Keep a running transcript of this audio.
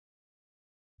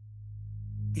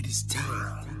It is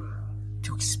time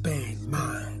to expand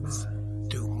minds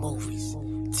through movies,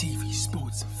 TV,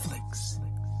 sports, and flicks.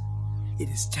 It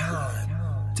is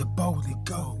time to boldly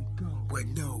go where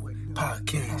no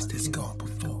podcast has gone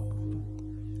before.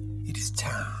 It is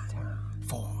time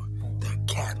for the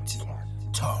Captain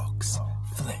Talks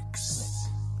Flicks.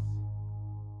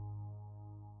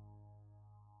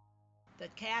 The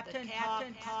Captain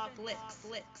Talk Flicks.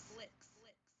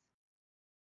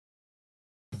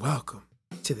 Welcome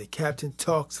to the Captain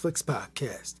Talks Flicks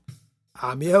podcast.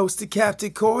 I'm your host, the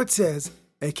Captain Cortez,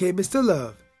 aka Mr.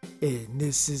 Love, and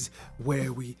this is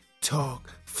where we talk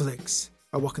flicks.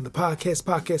 I welcome the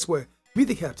podcast where we,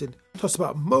 the Captain, talks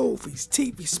about movies,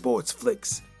 TV, sports,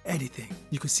 flicks, anything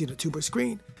you can see on the tuber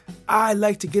screen. I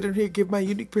like to get in here and give my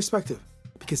unique perspective,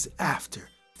 because after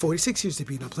 46 years of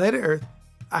being on planet Earth,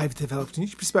 I've developed a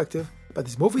unique perspective about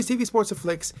these movies, TV, sports, and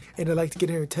flicks, and I'd like to get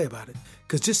in here and tell you about it.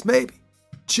 Because just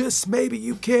maybe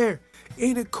you care.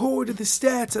 And according to the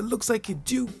stats, it looks like you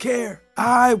do care.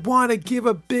 I want to give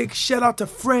a big shout out to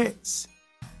France.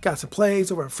 Got some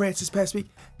plays over in France this past week.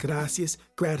 Gracias,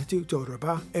 gratitude,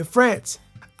 Doraba, and France.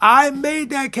 I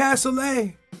made that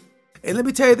cassoulet. And let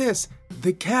me tell you this,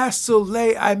 the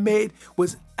cassoulet I made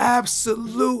was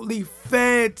absolutely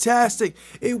fantastic.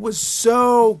 It was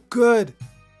so good.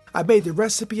 I made the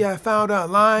recipe I found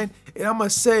online, and I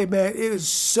must say, man, it is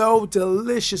so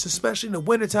delicious, especially in the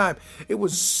wintertime. It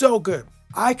was so good.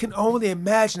 I can only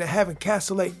imagine that having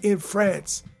cassoulet in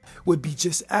France would be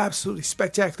just absolutely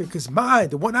spectacular, because mine,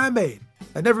 the one I made,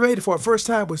 I never made it for the first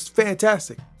time, was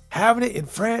fantastic. Having it in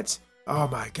France, oh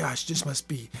my gosh, this must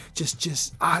be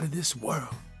just out of this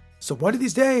world. So one of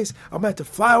these days, I'm going to have to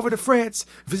fly over to France,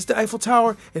 visit the Eiffel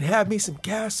Tower, and have me some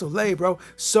cassoulet, bro.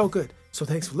 So good. So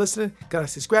thanks for listening. Got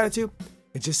us this gratitude.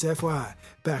 And just FYI,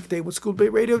 back then was School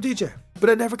Debate Radio DJ. But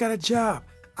I never got a job.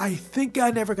 I think I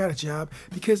never got a job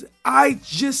because I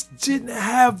just didn't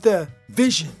have the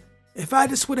vision. If I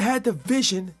just would have had the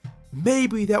vision,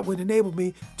 maybe that would enable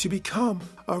me to become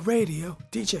a radio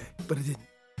DJ. But it didn't.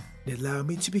 It allowed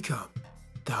me to become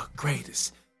the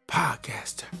greatest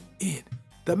podcaster in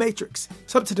the Matrix.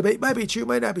 Something to debate might be true,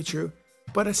 might not be true.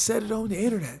 But I said it on the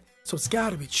internet. So it's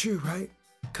got to be true, right?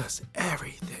 Because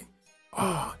everything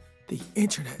on the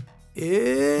internet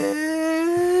is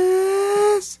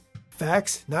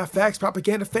facts, not facts,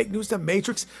 propaganda, fake news, the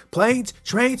Matrix, planes,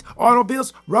 trains,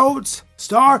 automobiles, roads,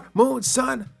 star, moon,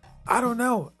 sun. I don't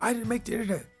know. I didn't make the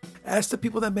internet. Ask the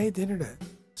people that made the internet.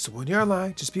 So when you're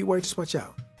online, just be aware, just watch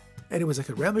out. Anyways, I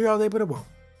could ramble here all day, but I won't.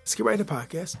 Let's get right into the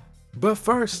podcast. But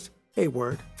first, a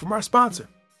word from our sponsor.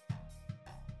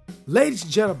 Ladies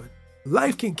and gentlemen,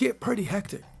 life can get pretty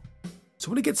hectic. So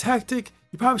when it gets hectic,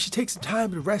 you probably should take some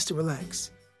time to rest and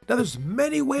relax. Now, there's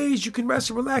many ways you can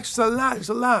rest and relax. There's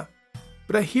a lot.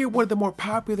 But I hear one of the more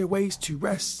popular ways to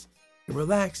rest and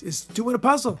relax is doing a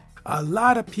puzzle. A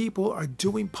lot of people are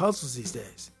doing puzzles these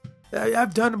days.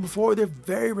 I've done them before. They're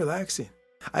very relaxing.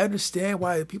 I understand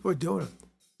why people are doing them.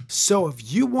 So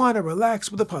if you want to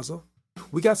relax with a puzzle,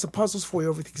 we got some puzzles for you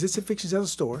over at the Existing Fictions as a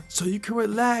store, so you can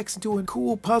relax and do a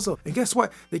cool puzzle. And guess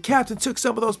what? The Captain took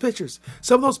some of those pictures.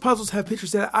 Some of those puzzles have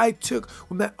pictures that I took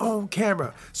with my own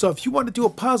camera. So if you want to do a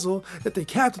puzzle that the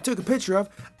Captain took a picture of,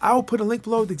 I will put a link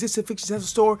below the Existing Fictions as a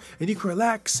store, and you can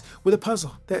relax with a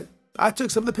puzzle that I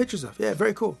took some of the pictures of. Yeah,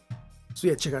 very cool. So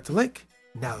yeah, check out the link.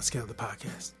 Now let's get on the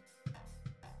podcast.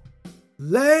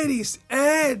 Ladies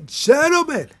and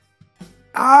gentlemen,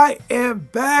 I am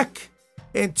back.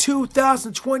 And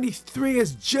 2023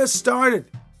 has just started.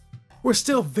 We're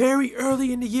still very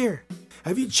early in the year.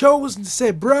 Have you chosen to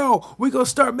say, bro, we're going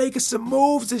to start making some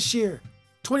moves this year?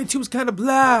 22 is kind of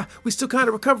blah. We still kind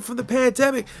of recover from the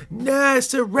pandemic. Nah,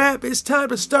 it's a wrap. It's time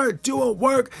to start doing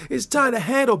work. It's time to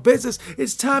handle business.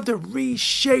 It's time to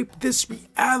reshape this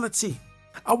reality.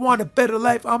 I want a better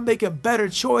life. I'm making better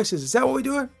choices. Is that what we're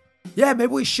doing? Yeah,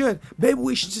 maybe we should. Maybe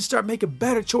we should just start making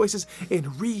better choices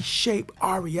and reshape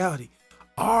our reality.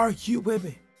 Are you with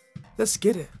me? Let's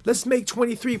get it. Let's make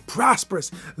 23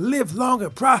 prosperous. Live long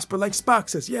and prosper like Spock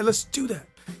says. Yeah, let's do that.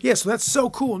 Yeah, so that's so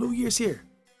cool. New Year's here.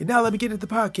 And now let me get into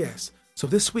the podcast. So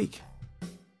this week, you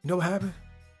know what happened?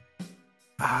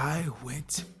 I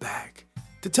went back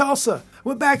to Tulsa. I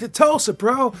went back to Tulsa,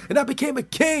 bro. And I became a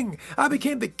king. I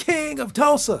became the king of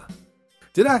Tulsa.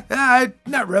 Did I?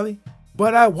 Not really.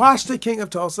 But I watched the King of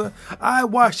Tulsa. I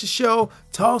watched the show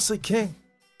Tulsa King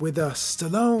with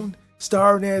Stallone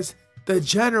starring as the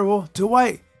General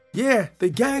Dwight. Yeah, the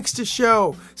gangster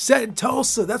show set in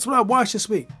Tulsa. That's what I watched this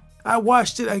week. I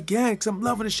watched it again because I'm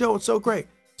loving the show. It's so great.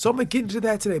 So I'm going to get into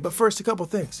that today. But first, a couple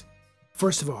things.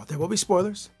 First of all, there will be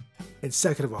spoilers. And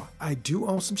second of all, I do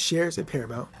own some shares in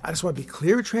Paramount. I just want to be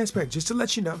clear and transparent just to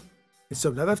let you know. And so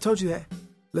now that I've told you that,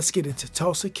 let's get into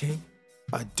Tulsa King,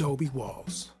 Adobe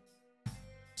Walls.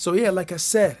 So yeah, like I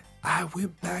said, I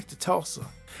went back to Tulsa.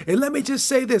 And let me just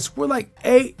say this, we're like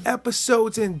 8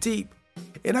 episodes in deep.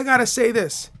 And I gotta say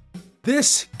this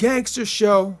gangster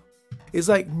show is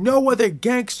like no other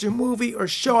gangster movie or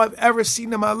show I've ever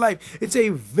seen in my life. It's a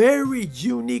very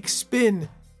unique spin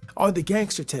on the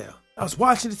gangster tale. I was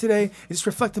watching it today and just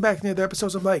reflecting back on the other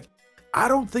episodes. I'm like, I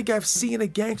don't think I've seen a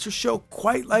gangster show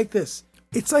quite like this.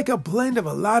 It's like a blend of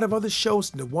a lot of other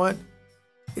shows into one.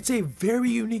 It's a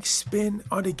very unique spin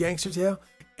on the gangster tale.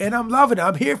 And I'm loving it.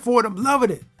 I'm here for it. I'm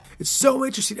loving it. It's so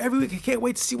interesting. Every week I can't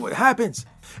wait to see what happens.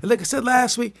 And like I said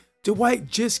last week, Dwight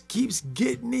just keeps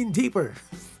getting in deeper.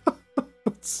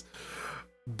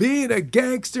 Being a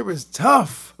gangster is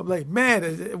tough. I'm like,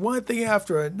 man, one thing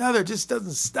after another just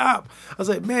doesn't stop. I was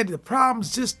like, man, the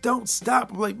problems just don't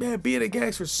stop. I'm like, man, being a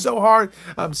gangster is so hard.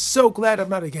 I'm so glad I'm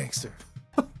not a gangster.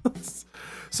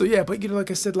 So yeah, but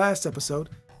like I said last episode,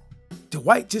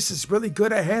 Dwight just is really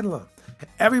good at handling them.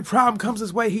 Every problem comes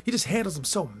his way, he just handles them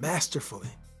so masterfully.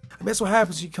 I mean, that's what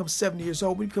happens when you become 70 years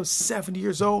old. When you become 70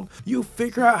 years old, you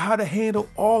figure out how to handle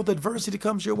all the adversity that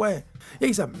comes your way. Yeah,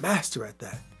 he's a master at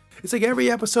that. It's like every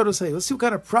episode will say, let's see what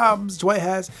kind of problems Dwight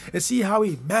has and see how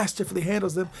he masterfully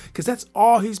handles them, because that's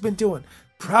all he's been doing.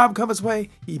 Problem comes his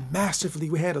way, he masterfully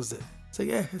handles it. So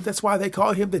yeah, that's why they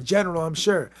call him the general, I'm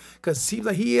sure, because it seems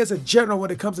like he is a general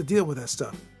when it comes to dealing with that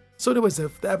stuff. So anyways,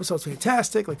 the episode's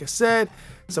fantastic. Like I said,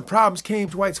 some problems came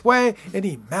Dwight's way, and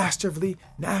he masterfully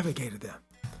navigated them.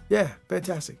 Yeah,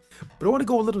 fantastic. But I want to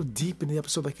go a little deep in the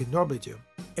episode like I normally do.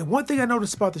 And one thing I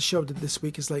noticed about the show this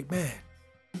week is like, man,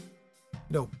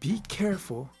 be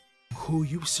careful who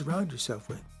you surround yourself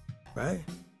with, right?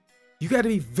 You got to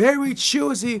be very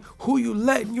choosy who you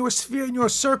let in your sphere, in your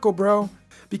circle, bro.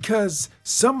 Because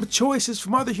some choices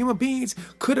from other human beings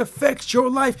could affect your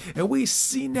life. And we've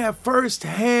seen that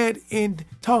firsthand in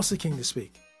Tulsa King this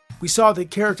week. We saw the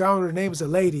character, I don't know her name is a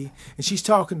lady, and she's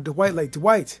talking to Dwight like,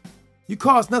 Dwight, you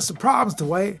caused us some problems,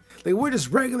 Dwight. Like, we're just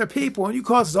regular people, and you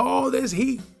caused us all this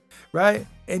heat, right?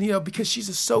 And, because she's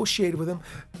associated with him,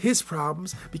 his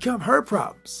problems become her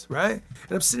problems, right?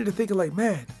 And I'm sitting there thinking like,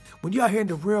 man, when you're out here in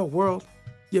the real world,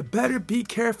 you better be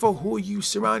careful who you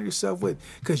surround yourself with,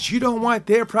 because you don't want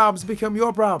their problems to become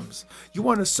your problems. You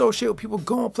want to associate with people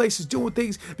going places, doing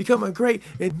things, becoming great,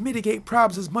 and mitigate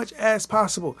problems as much as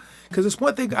possible. Because there's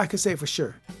one thing I can say for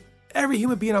sure. Every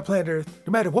human being on planet Earth,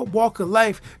 no matter what walk of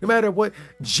life, no matter what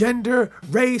gender,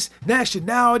 race,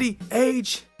 nationality,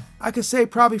 age, I can say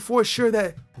probably for sure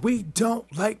that we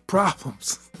don't like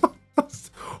problems.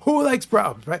 Who likes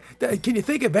problems, right? Can you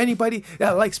think of anybody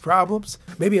that likes problems?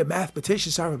 Maybe a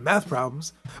mathematician solving math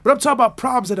problems. But I'm talking about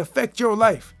problems that affect your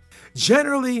life.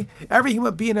 Generally, every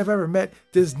human being I've ever met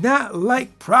does not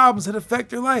like problems that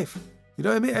affect their life. You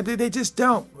know what I mean? They just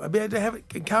don't. I mean, I haven't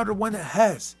encountered one that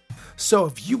has. So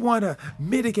if you want to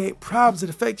mitigate problems that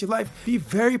affect your life, be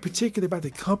very particular about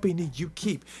the company you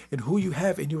keep and who you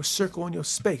have in your circle and your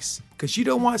space. Because you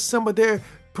don't want some of their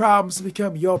problems to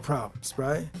become your problems,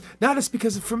 right? Not just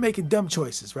because of from making dumb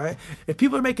choices, right? If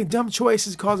people are making dumb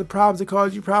choices causing problems that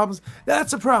cause you problems,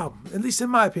 that's a problem, at least in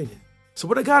my opinion. So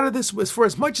what I got out of this was, for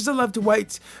as much as I love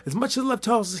Dwight, as much as I love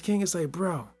Tulsa King, it's like,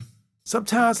 bro,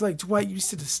 sometimes like Dwight, you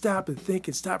just need to stop and think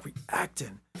and stop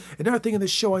reacting. Another thing in the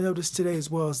show I noticed today as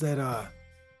well is that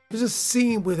there's a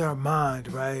scene with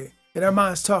Armand, right? And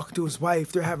Armand's talking to his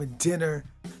wife, they're having dinner,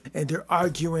 and they're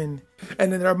arguing,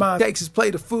 and then Armand takes his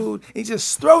plate of food, and he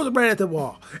just throws it right at the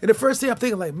wall. And the first thing I'm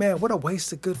thinking, like, man, what a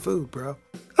waste of good food, bro.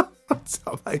 So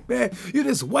I'm like, man, you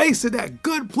just wasted that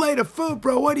good plate of food,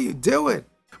 bro. What are you doing?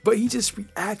 But he just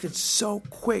reacted so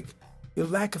quick. The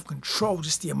lack of control,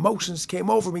 just the emotions came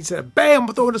over me. He said, bam,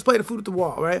 I'm throwing this plate of food at the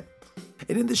wall, right?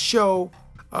 And in the show,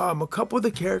 a couple of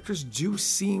the characters do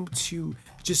seem to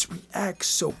just react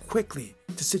so quickly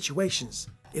to situations.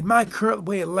 In my current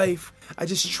way of life, I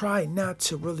just try not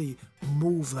to really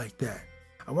move like that.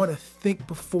 I want to think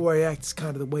before I act. It's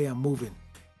kind of the way I'm moving.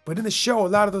 But in the show, a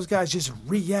lot of those guys just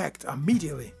react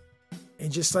immediately.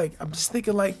 And just like, I'm just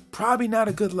thinking like, probably not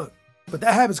a good look. But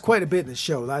that happens quite a bit in the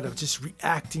show. A lot of just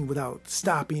reacting without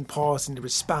stopping, pausing,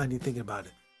 responding, thinking about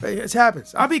it. Right? It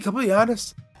happens. I'll be completely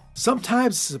honest.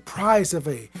 Sometimes the surprise of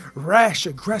a rash,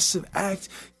 aggressive act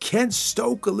can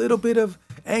stoke a little bit of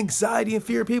anxiety and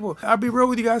fear in people. I'll be real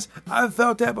with you guys. I've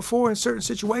felt that before in certain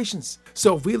situations.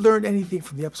 So if we learned anything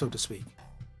from the episode this week,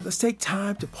 Let's take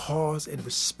time to pause and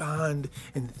respond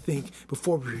and think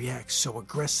before we react so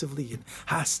aggressively and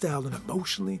hostile and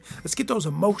emotionally. Let's get those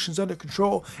emotions under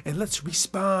control and let's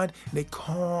respond in a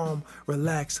calm,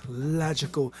 relaxed,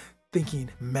 logical thinking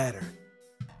manner.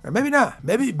 Or maybe not.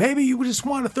 Maybe you just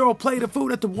want to throw a plate of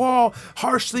food at the wall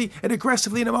harshly and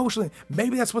aggressively and emotionally.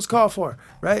 Maybe that's what's called for,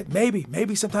 right?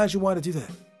 Maybe sometimes you want to do that.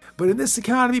 But in this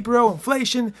economy, bro,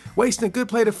 inflation, wasting a good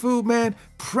plate of food, man,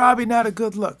 probably not a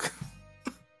good look.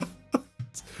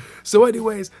 So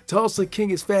anyways, Tulsa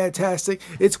King is fantastic.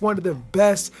 It's one of the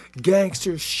best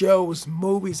gangster shows,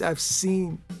 movies I've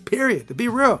seen, period. To be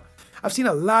real, I've seen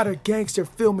a lot of gangster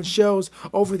film and shows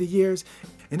over the years,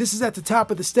 and this is at the top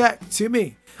of the stack to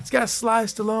me. It's got Sly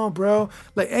Stallone, bro.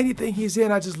 Like anything he's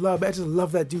in, I just love it. I just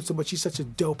love that dude so much. He's such a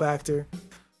dope actor.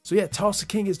 So yeah, Tulsa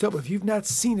King is dope. If you've not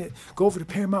seen it, go over to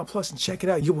Paramount Plus and check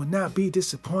it out. You will not be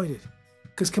disappointed.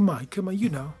 Because come on, you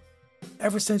know,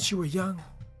 ever since you were young,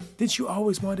 didn't you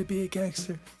always want to be a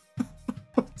gangster?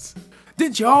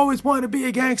 Didn't you always want to be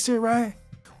a gangster, right?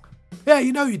 Yeah,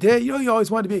 you know you did. You know you always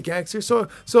wanted to be a gangster.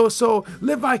 So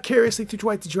live vicariously through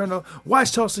Dwight the Journal.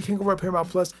 Watch Tulsa King over at Paramount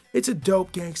Plus. It's a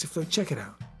dope gangster flick. Check it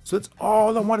out. So that's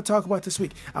all I want to talk about this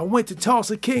week. I went to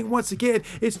Tulsa King once again.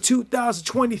 It's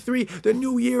 2023. The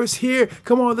new year is here.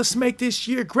 Come on, let's make this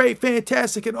year great,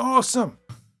 fantastic, and awesome.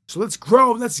 So let's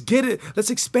grow, let's get it, let's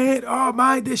expand our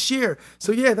mind this year.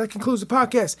 So yeah, that concludes the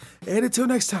podcast. And until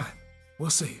next time, we'll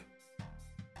see you.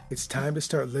 It's time to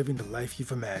start living the life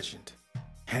you've imagined.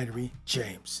 Henry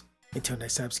James. Until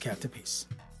next time, Captain Peace.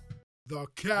 The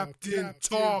Captain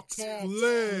Talks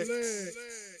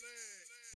Flicks.